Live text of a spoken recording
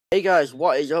Hey guys,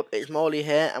 what is up? It's Morley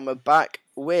here, and we're back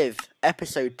with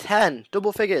episode 10,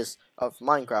 double figures of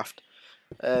Minecraft,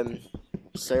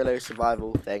 solo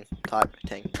survival type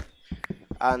thing.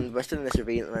 And we're still in this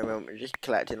ravine at the moment. We're just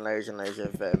collecting loads and loads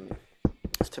of.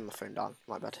 Let's turn my phone down.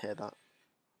 Might be able to hear that.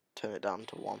 Turn it down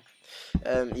to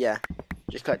 1. Yeah,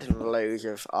 just collecting loads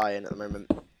of iron at the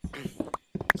moment.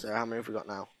 So how many have we got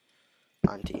now?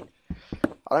 19.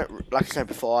 Like I said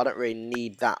before, I don't really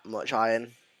need that much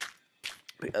iron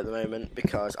at the moment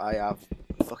because I have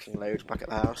fucking loads back at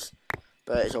the house,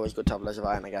 but it's always good to have loads of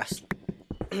iron, I guess.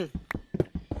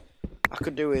 I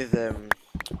could do with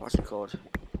what's it called,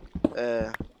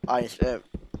 iron strip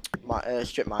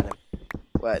mining,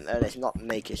 where and it's not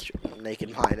naked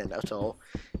mining at all.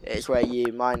 It's where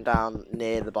you mine down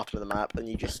near the bottom of the map and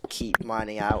you just keep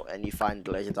mining out and you find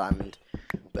loads of diamond,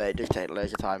 but it does take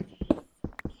loads of time,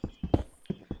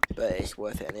 but it's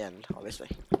worth it in the end, obviously.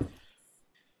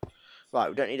 Right,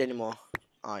 we don't need any more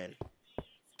iron.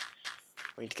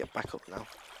 We need to get back up now.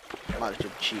 Might just do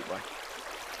the cheap way.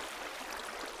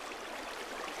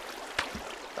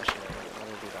 Actually, no, I'm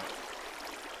gonna do that.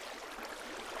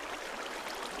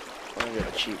 I'm gonna do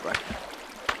the cheap way.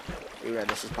 Even though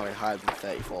this is probably higher than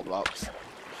 34 blocks,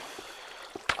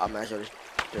 I may as well just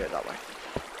do it that way.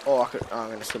 Or I could. Oh,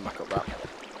 I'm gonna swim back up that.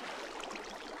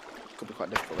 Could be quite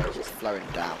difficult though, because it's flowing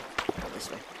down,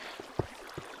 obviously.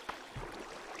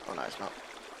 Oh no, it's not.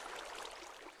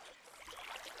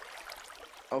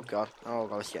 Oh god,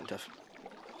 it's getting tough.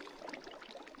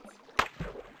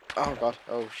 Oh god,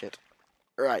 oh shit.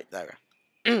 Right, there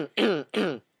we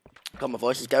go. God, my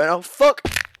voice is going, oh fuck!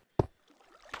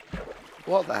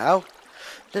 What the hell?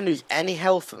 Didn't lose any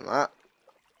health from that.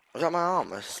 Was that my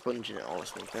armor sponging it all or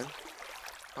something?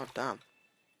 God damn.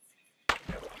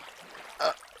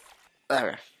 There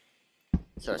we go.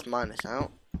 So let's mine this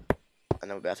out, and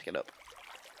then we'll be able to get up.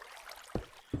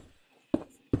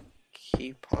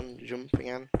 Keep on jumping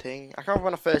and ting. I can't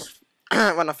remember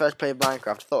when I first played Minecraft.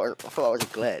 I thought that was a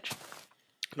glitch.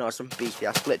 No, it's some beastly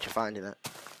ass glitch of finding it.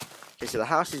 Okay, so the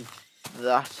house is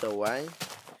that away.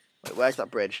 Wait, where's that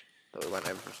bridge that we went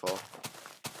over before?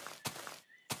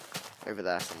 Over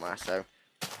there somewhere. So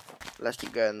let's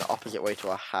keep going the opposite way to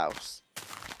our house.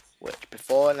 Which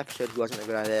before an episode wasn't a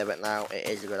good idea, but now it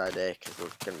is a good idea because we're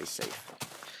gonna be safe.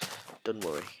 Don't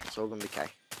worry, it's all gonna be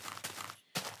okay.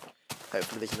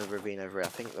 Hopefully there's another ravine over here. I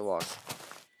think there was.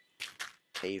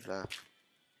 Cave there.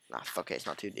 Nah, fuck it. It's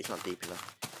not deep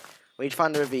enough. We need to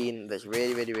find a ravine that's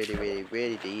really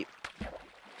deep.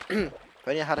 If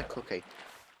only I had a cookie.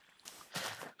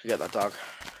 Forget that dog.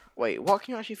 Wait, what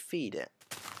can you actually feed it?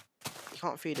 You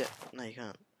can't feed it. No, you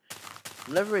can't. I've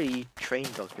never really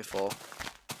trained dogs before.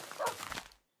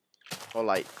 Or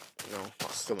like, no,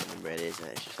 not some of them really, isn't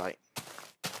it? It's just like,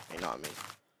 you know what I mean.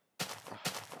 Oh,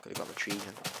 could have got the trees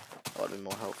in. That would have been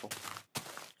more helpful.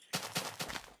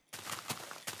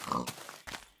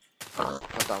 God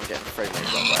damn, I'm getting a frame rate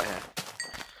drop right here.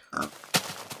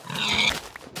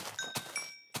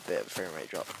 Bit of a frame rate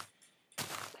drop. I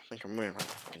think I'm running like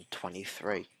fucking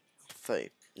 23. 30.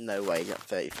 No way, he's at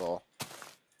 34.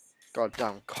 God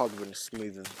damn, COD runs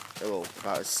smooth as, oh,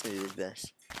 about as smooth as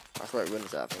this. That's what it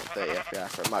runs at, I think, 30 FPS,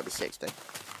 so it might be 60.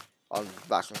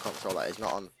 That's on console, that is,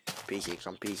 not on PC, because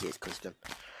on PC it's custom.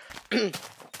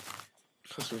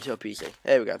 Custom to a PC.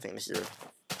 There we go, I think this is it.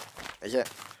 Is it?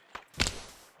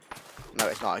 No,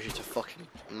 it's not, it's just a fucking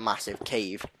massive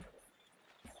cave.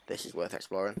 This is worth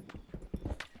exploring.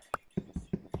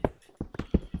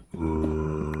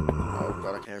 Oh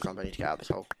god, I can hear a zombie, I need to get out of this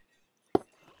hole.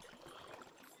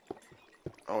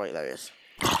 Oh wait, there he is.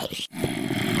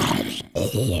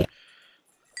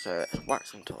 So, let's whack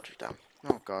some torches down.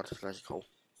 Oh god, there's coal.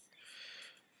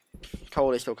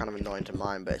 Coal is still kind of annoying to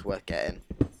mine, but it's worth getting.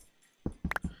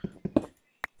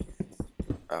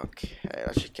 Okay,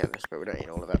 let's just get this, but we don't need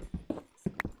all of it.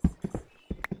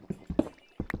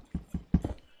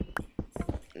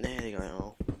 There you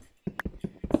go.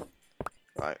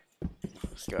 Right,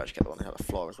 let's go actually get the one that had the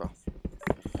floor as well.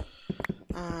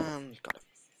 Got it.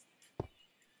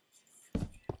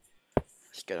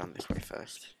 Let's go down this way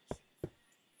first.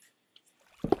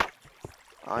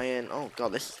 Iron. Oh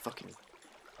god, this is fucking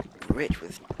rich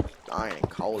with iron and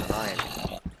coal and iron.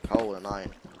 Coal and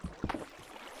iron.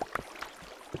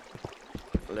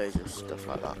 Loads of stuff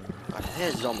like that. I can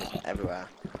hear zombies everywhere.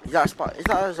 Is that a spider? Is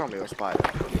that a zombie or a spider?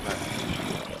 No.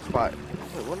 Spider.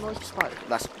 Wait, what noise is a spider?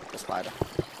 That's a spider.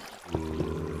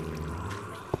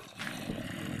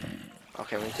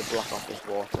 Okay, we need to block off this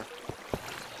water.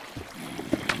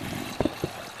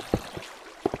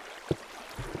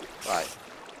 Right.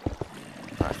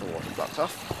 That's the water blocked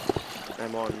off. No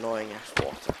more annoying ass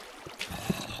water.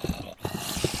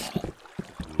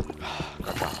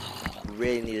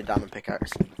 really need a diamond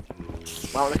pickaxe.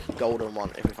 Might want a golden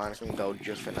one if we find some gold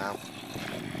just for now.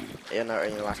 Even though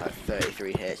it only lasts like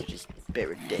 33 hits, which is a bit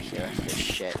ridiculous, this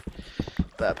shit.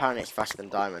 But apparently it's faster than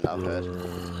diamond, I've heard.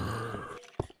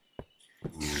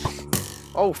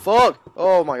 Oh fuck!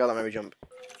 Oh my god, that made me jump.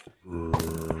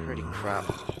 Holy crap.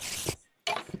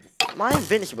 Am I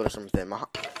invincible or something?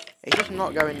 It's just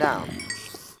not going down.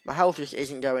 My health just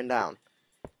isn't going down.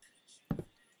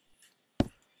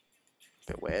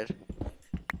 Bit weird.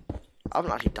 I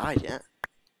haven't actually died yet.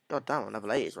 God damn, I'm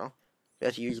level 8 as well. We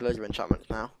have to use loads of enchantments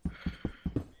now.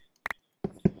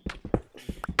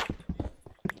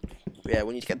 But yeah,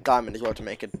 we need to get diamond as well to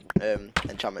make an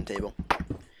enchantment table.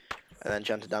 And then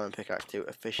enchant a diamond pickaxe to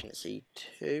efficiency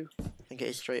 2. I think it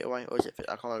is straight away. Or is it?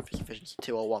 I can't remember if it's efficiency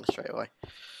 2 or 1 straight away.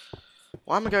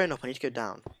 Why am I going up? I need to go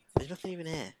down. There's nothing even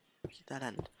here. It's a dead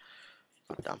end.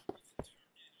 God damn.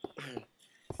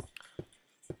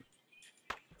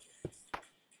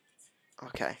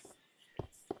 Okay.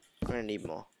 I'm gonna need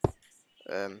more.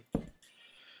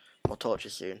 More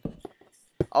torches soon.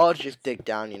 I'll just dig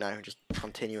down, you know, just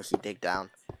continuously dig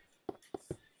down.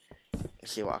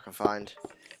 See what I can find.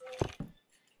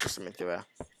 There's something through here.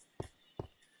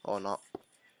 Or not.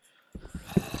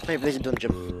 Maybe there's a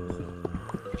dungeon.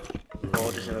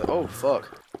 Or just another. Oh,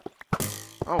 fuck.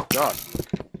 Oh, god.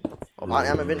 Well, apparently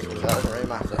I'm invincible, so that doesn't really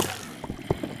matter.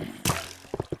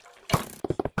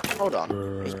 Hold on.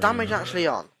 Is damage actually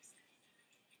on?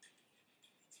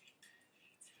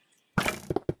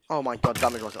 Oh my god,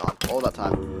 damage wasn't on all that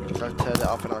time. So I turned it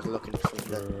off and I was looking for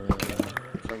something.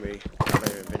 Maybe I'm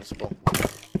invincible.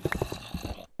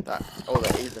 That. Oh,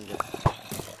 that is dungeon.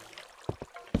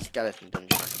 Skeleton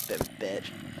dungeon, like a bit of a bitch.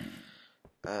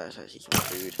 So let's eat some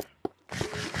food.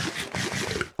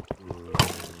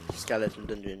 Skeleton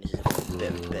dungeon is a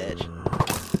bit of a bitch.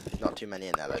 There's not too many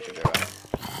in there, though, to go around.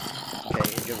 Okay,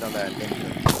 you can jump down there and nick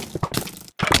them.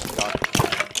 Oh god.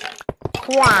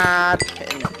 Quad!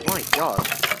 Oh my god.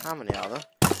 How many are there?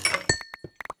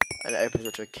 And it opens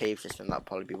up to a cave system, that'll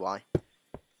probably be why.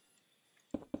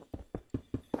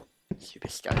 Super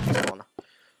skeleton spawner.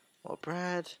 More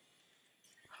bread.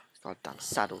 Goddamn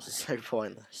saddles are so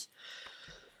pointless.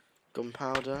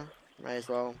 Gunpowder, may as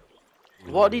well.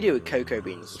 What do you do with cocoa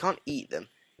beans? You can't eat them.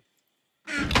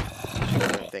 I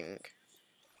don't think.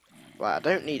 Right, I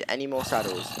don't need any more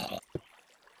saddles.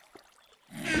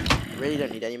 I really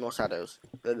don't need any more saddles.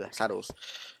 Saddles.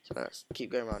 So let's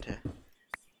keep going around here.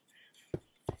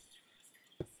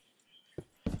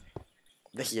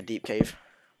 This is a deep cave,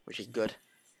 which is good.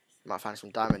 Might find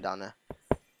some diamond down there.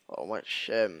 Oh, which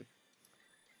on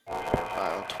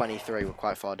 23 we're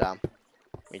quite far down.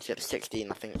 We need to get to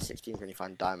 16. I think 16 is when you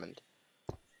find diamond.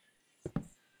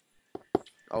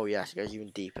 Oh yes, it goes even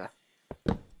deeper.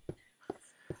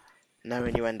 No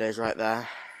innuendos right there.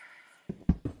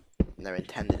 No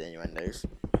intended innuendos.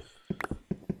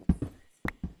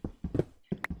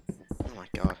 Oh my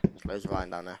god, there's loads of iron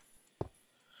down there.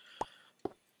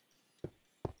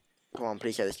 Come on,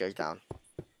 please say this goes down.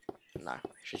 No,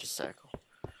 it's just a circle.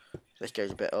 This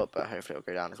goes a bit up, but hopefully it'll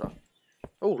go down as well.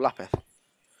 Oh, lapis.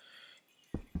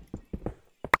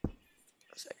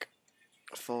 Sick.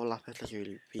 4 lapis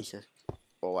lazuli pieces.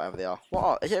 Or whatever they are. What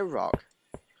are, is it a rock?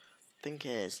 I think it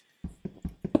is.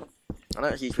 I know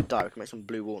it's used for dye. We can make some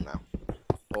blue wool now.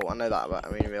 Well, I know that, but I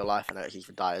mean in real life I know it's used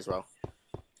for dye as well.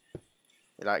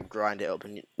 They like grind it up,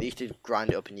 and they used to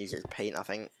grind it up and use it as paint, I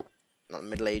think. Not the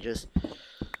Middle Ages.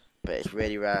 But it's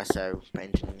really rare, so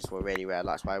paintings were really rare.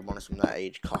 That's why one of some of that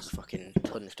age costs fucking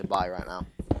tons to buy right now.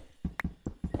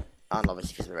 And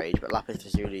obviously because of their age, but lapis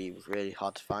lazuli was really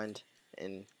hard to find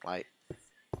in like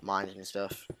mines and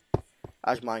stuff.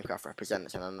 As Minecraft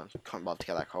represents, and I can't bother to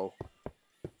get that coal.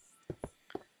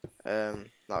 That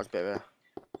was a bit of a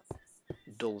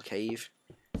dull cave.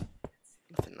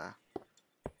 Nothing there.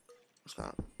 What's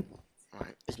that?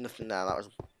 Right, there's nothing there. That was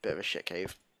a bit of a shit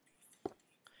cave.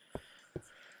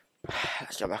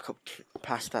 Let's go back up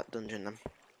past that dungeon then.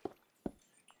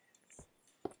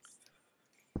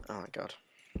 Oh my god.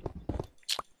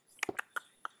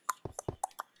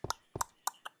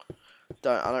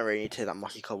 I don't really need to take that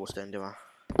mossy cobblestone, do I? I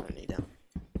don't need it.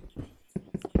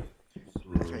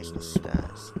 Let's make some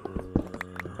stairs.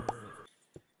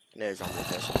 No zombie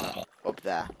person up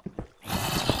there.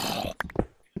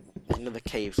 There's another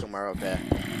cave somewhere up here.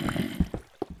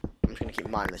 I'm just gonna keep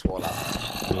mining this wall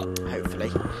out.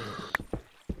 Hopefully.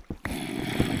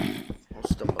 I'll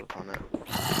stumble upon it.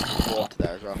 There's water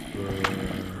there as well.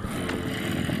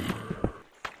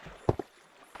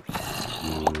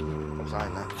 What's that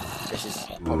in there? This is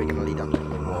probably going to lead onto the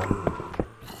wall.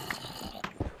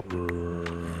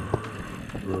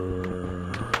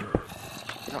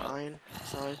 Is that iron? iron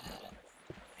side.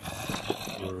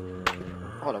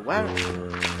 Hold on, where?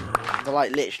 They're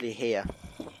like literally here.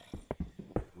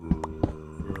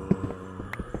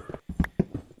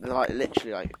 They're like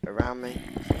literally like around me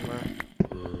somewhere.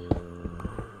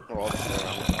 Or obviously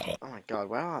around me. Oh my god,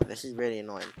 where are they? This is really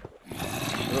annoying.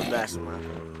 They're up there somewhere.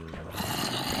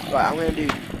 Right, I'm gonna do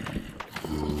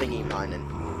thingy mining.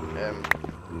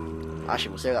 Actually,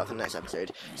 we'll save that for the next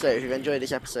episode. So, if you've enjoyed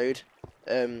this episode,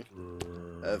 I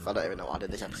don't even know what I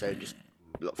did this episode, just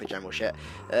look for general shit,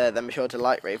 then be sure to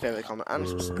like, rate, favourite, comment, and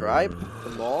subscribe for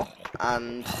more,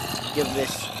 and give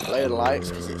this a load of likes,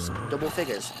 because it's double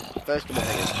figures, first double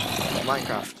figures of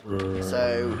Minecraft.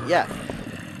 So, yeah,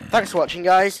 thanks for watching,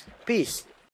 guys, peace.